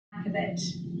back of it.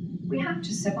 We have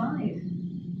to survive.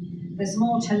 There's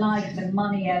more to life than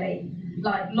money, Ellie.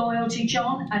 Like loyalty,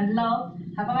 John, and love.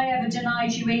 Have I ever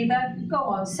denied you either? Go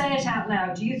on, say it out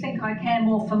loud. Do you think I care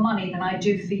more for money than I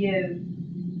do for you?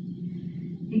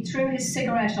 He threw his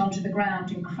cigarette onto the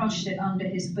ground and crushed it under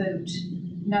his boot.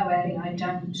 No, Ellie, I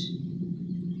don't.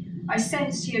 I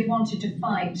sensed he had wanted to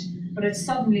fight, but had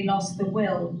suddenly lost the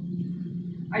will.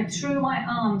 I threw my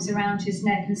arms around his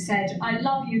neck and said, I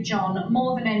love you, John,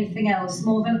 more than anything else,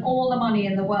 more than all the money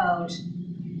in the world.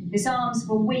 His arms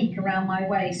were weak around my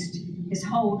waist, his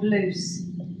hold loose.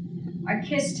 I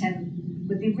kissed him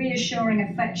with the reassuring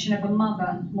affection of a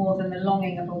mother more than the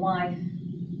longing of a wife.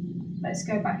 Let's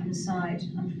go back inside.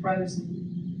 I'm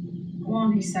frozen. Go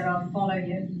on, he said, I'll follow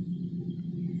you.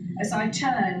 As I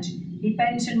turned, he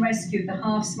bent and rescued the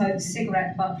half-smoked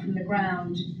cigarette butt from the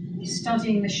ground,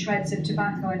 studying the shreds of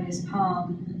tobacco in his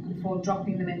palm before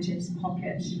dropping them into his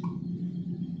pocket.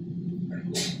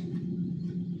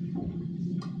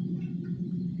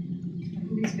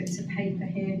 These bits of paper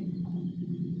here.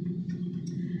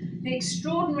 The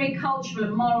extraordinary cultural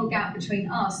and moral gap between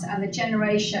us and the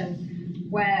generation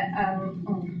where,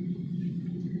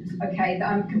 okay,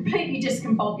 I'm completely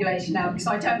discombobulated now because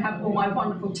I don't have all my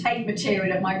wonderful tape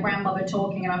material of my grandmother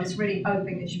talking, and I was really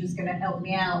hoping that she was going to help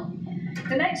me out.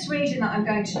 The next reading that I'm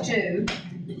going to do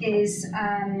is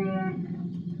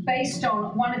based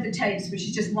on one of the tapes, which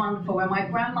is just wonderful, where my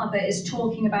grandmother is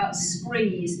talking about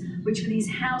sprees, which were these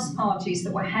house parties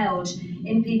that were held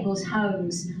in people's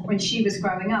homes when she was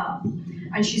growing up.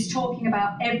 And she's talking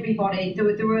about everybody. There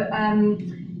were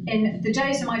in the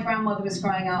days that my grandmother was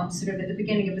growing up, sort of at the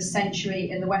beginning of the century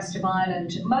in the west of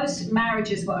Ireland, most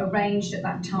marriages were arranged at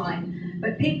that time,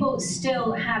 but people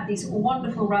still had these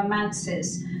wonderful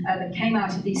romances that came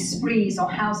out of these sprees or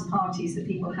house parties that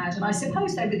people had, and I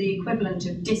suppose they were the equivalent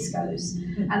of discos,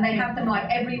 and they had them like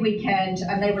every weekend,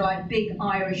 and they were like big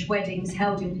Irish weddings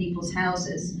held in people's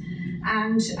houses.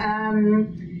 And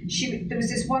there was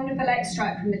this wonderful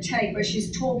extract from the tape where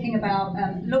she's talking about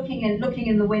looking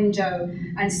in the window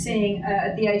and seeing,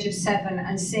 at the age of 7,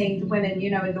 and seeing the women, you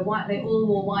know, in the white, they all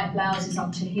wore white blouses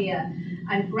up to here.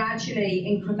 And gradually,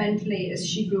 incrementally, as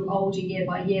she grew older year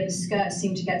by year, the skirts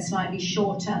seemed to get slightly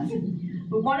shorter.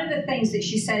 But one of the things that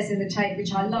she says in the tape,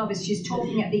 which I love, is she's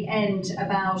talking at the end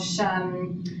about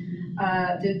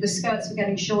the skirts were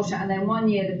getting shorter, and then one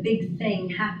year the big thing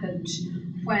happened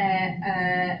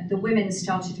where the women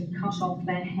started to cut off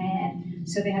their hair.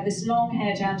 So they had this long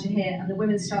hair down to here, and the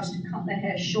women started to cut their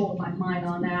hair short like mine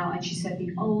are now. And she said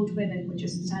the old women were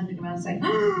just standing around saying,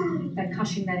 oh, they're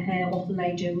cutting their hair, what will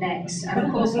they do next? And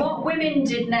of course, what women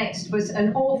did next was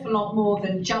an awful lot more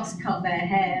than just cut their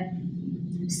hair.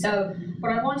 So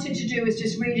what I wanted to do was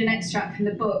just read an extract from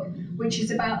the book, which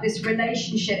is about this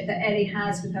relationship that Ellie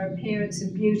has with her appearance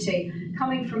and beauty,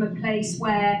 coming from a place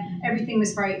where everything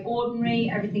was very ordinary,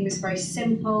 everything was very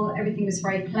simple, everything was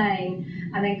very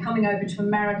plain, and then coming over to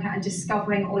America and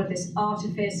discovering all of this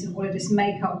artifice and all of this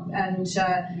makeup and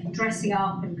dressing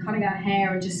up and cutting her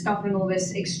hair and discovering all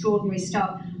this extraordinary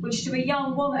stuff, which to a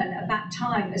young woman at that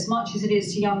time, as much as it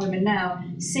is to young women now,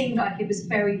 seemed like it was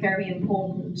very, very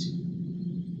important.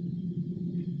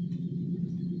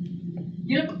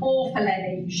 You look awful,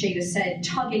 Ellie, Sheila said,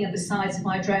 tugging at the sides of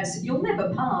my dress. You'll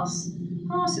never pass.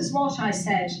 Pass as what? I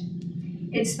said.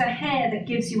 It's the hair that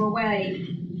gives you away.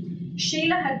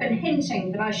 Sheila had been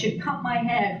hinting that I should cut my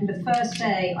hair from the first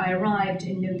day I arrived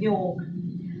in New York.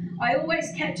 I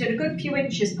always kept it a good few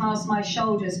inches past my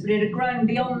shoulders, but it had grown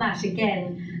beyond that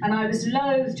again, and I was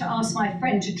loath to ask my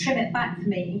friend to trim it back for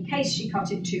me in case she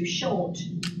cut it too short.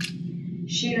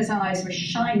 Sheila's eyes were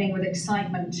shining with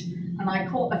excitement, and I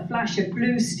caught the flash of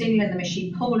blue steel in them as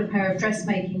she pulled a pair of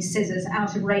dressmaking scissors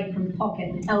out of her apron pocket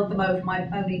and held them over my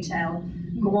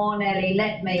ponytail. Go on, Ellie,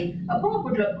 let me. A bob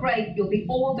would look great, you'll be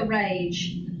all the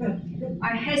rage.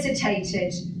 I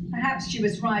hesitated. Perhaps she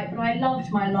was right, but I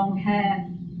loved my long hair.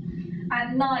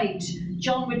 At night,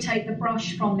 John would take the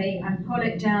brush from me and pull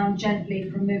it down gently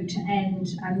from root to end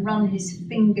and run his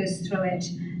fingers through it,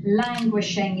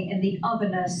 languishing in the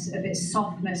otherness of its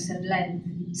softness and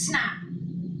length. Snap!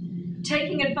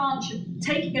 Taking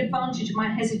advantage of my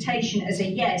hesitation as a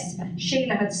yes,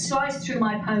 Sheila had sliced through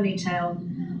my ponytail.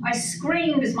 I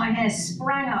screamed as my hair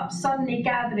sprang up, suddenly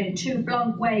gathered in 2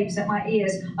 blunt waves at my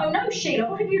ears. Oh no, Sheila,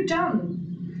 what have you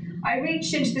done? I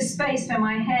reached into the space where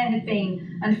my hair had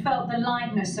been and felt the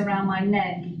lightness around my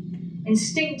neck.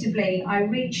 Instinctively, I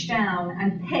reached down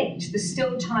and picked the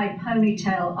still-tied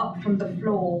ponytail up from the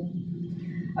floor.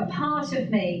 A part of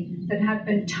me that had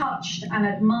been touched and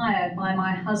admired by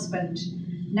my husband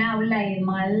now lay in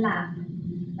my lap,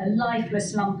 a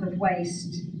lifeless lump of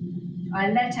waste. I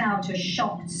let out a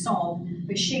shocked sob,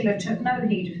 but Sheila took no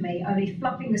heed of me, only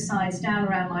fluffing the sides down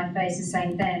around my face and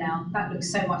saying, "There now, that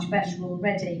looks so much better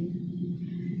already."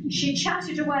 She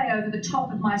chatted away over the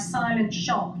top of my silent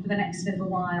shock for the next little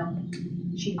while.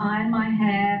 She ironed my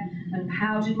hair and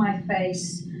powdered my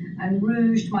face and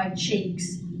rouged my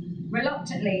cheeks.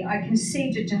 Reluctantly, I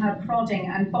conceded to her prodding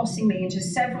and bossing me into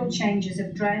several changes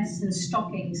of dress and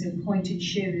stockings and pointed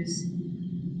shoes.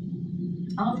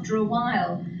 After a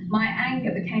while, my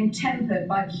anger became tempered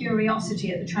by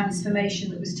curiosity at the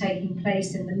transformation that was taking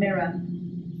place in the mirror.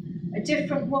 A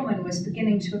different woman was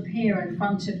beginning to appear in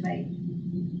front of me.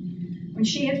 When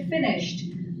she had finished,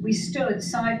 we stood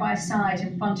side by side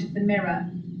in front of the mirror,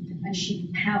 and she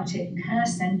pouted,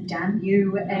 "Curse and damn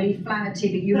you, Ellie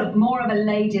Flaherty, but you look more of a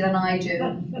lady than I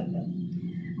do."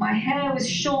 My hair was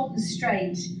short and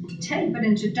straight, tapered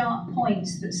into dark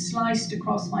points that sliced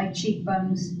across my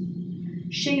cheekbones.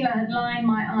 Sheila had lined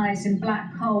my eyes in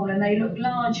black coal, and they looked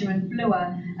larger and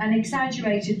bluer, an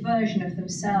exaggerated version of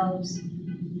themselves.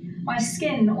 My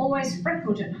skin, always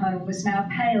freckled at home, was now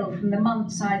pale from the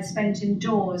months I had spent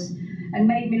indoors and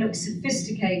made me look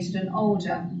sophisticated and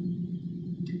older.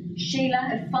 Sheila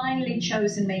had finally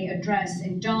chosen me a dress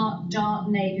in dark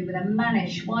navy with a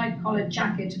mannish white-collared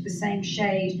jacket of the same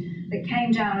shade that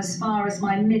came down as far as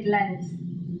my mid-thigh.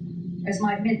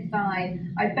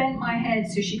 I bent my head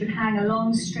so she could hang a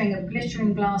long string of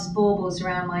glittering glass baubles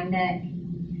around my neck.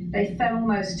 They fell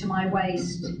almost to my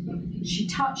waist. She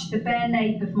touched the bare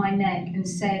nape of my neck and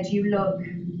said, "You look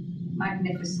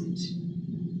magnificent."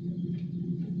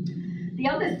 The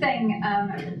other thing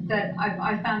that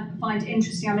I find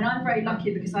interesting, I mean, I'm very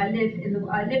lucky because I live in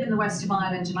the west of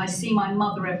Ireland and I see my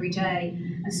mother every day,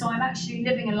 and so I'm actually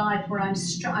living a life where I'm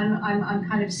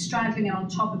kind of straddling on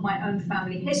top of my own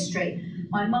family history.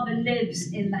 My mother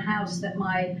lives in the house that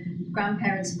my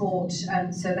grandparents bought,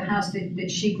 so the house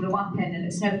that she grew up in, and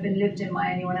it's never been lived in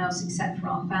by anyone else except for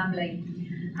our family.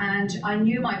 And I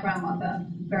knew my grandmother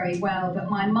very well, but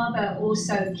my mother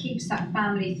also keeps that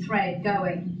family thread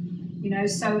going. You know,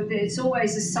 so it's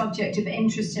always a subject of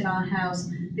interest in our house,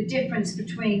 the difference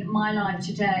between my life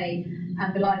today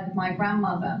and the life of my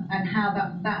grandmother, and how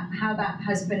that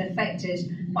has been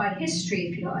affected by history,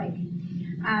 if you like.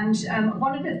 And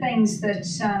one of the things that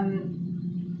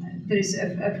is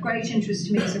of great interest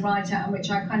to me as a writer, and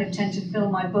which I kind of tend to fill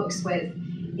my books with,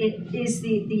 it is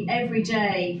the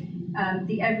everyday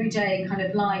kind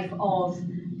of life of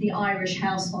the Irish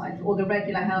housewife, or the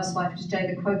regular housewife today,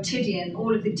 the quotidian,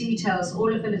 all of the details,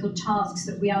 all of the little tasks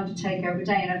that we undertake every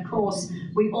day. And of course,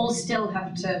 we all still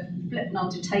have to flip and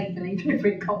undertake them, even if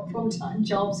we've got full-time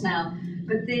jobs now.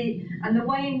 But the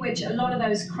way in which a lot of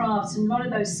those crafts and a lot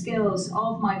of those skills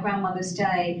of my grandmother's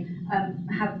day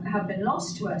have been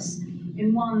lost to us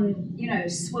in one,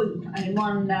 swoop, and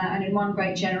in one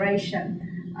great generation,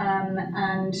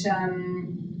 and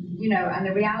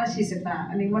the realities of that.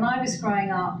 I mean, when I was growing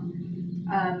up,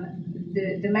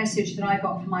 the message that I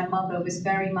got from my mother was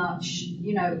very much,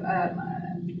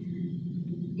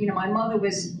 my mother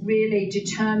was really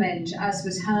determined, as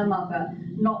was her mother,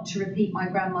 not to repeat my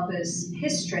grandmother's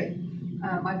history.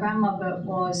 My grandmother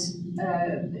was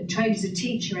trained as a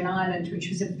teacher in Ireland, which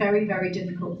was a very, very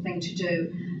difficult thing to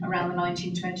do around the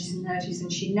 1920s and 30s,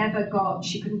 and she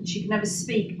could never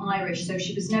speak Irish, so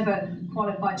she was never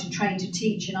qualified to train to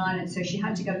teach in Ireland, so she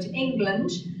had to go to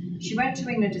England. She went to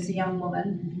England as a young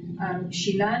woman.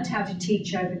 She learned how to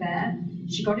teach over there.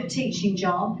 She got a teaching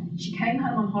job. She came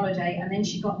home on holiday, and then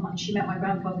she met my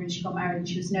grandfather, and she got married, and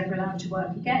she was never allowed to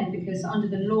work again, because under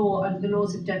the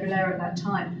laws of De Valera at that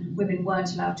time, women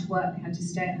weren't allowed to work. They had to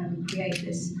stay at home and create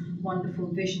this wonderful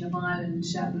vision of Ireland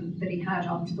that he had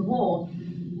after the war.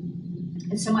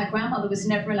 And so my grandmother was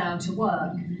never allowed to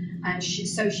work, and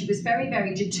so she was very,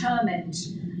 very determined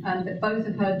that both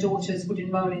of her daughters would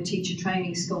enroll in teacher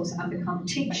training schools and become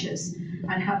teachers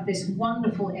and have this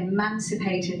wonderful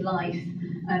emancipated life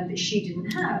that she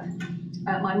didn't have.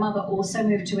 My mother also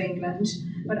moved to England,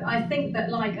 but I think that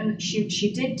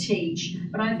she did teach,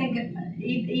 but I think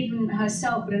even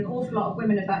herself, but an awful lot of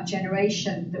women of that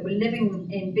generation that were living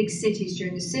in big cities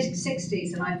during the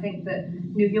 60s, and I think that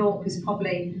New York was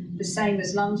probably the same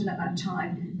as London at that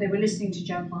time. They were listening to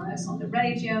Joan Baez on the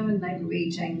radio, and they were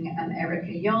reading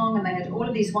Erica Jong, and they had all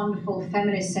of these wonderful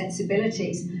feminist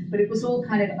sensibilities, but it was all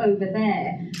kind of over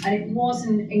there, and it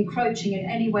wasn't encroaching in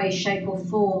any way, shape or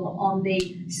form on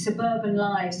the suburban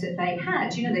lives that they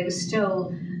had. They were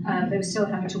still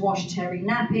having to wash terry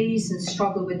nappies and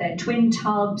struggle with their twin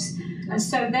tubs, and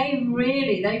so they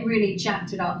really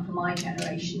jacked it up for my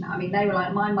generation. I mean, they were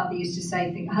like, my mother used to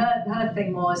say, her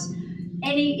thing was,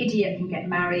 any idiot can get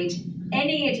married,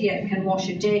 any idiot can wash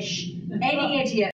a dish, Any idiot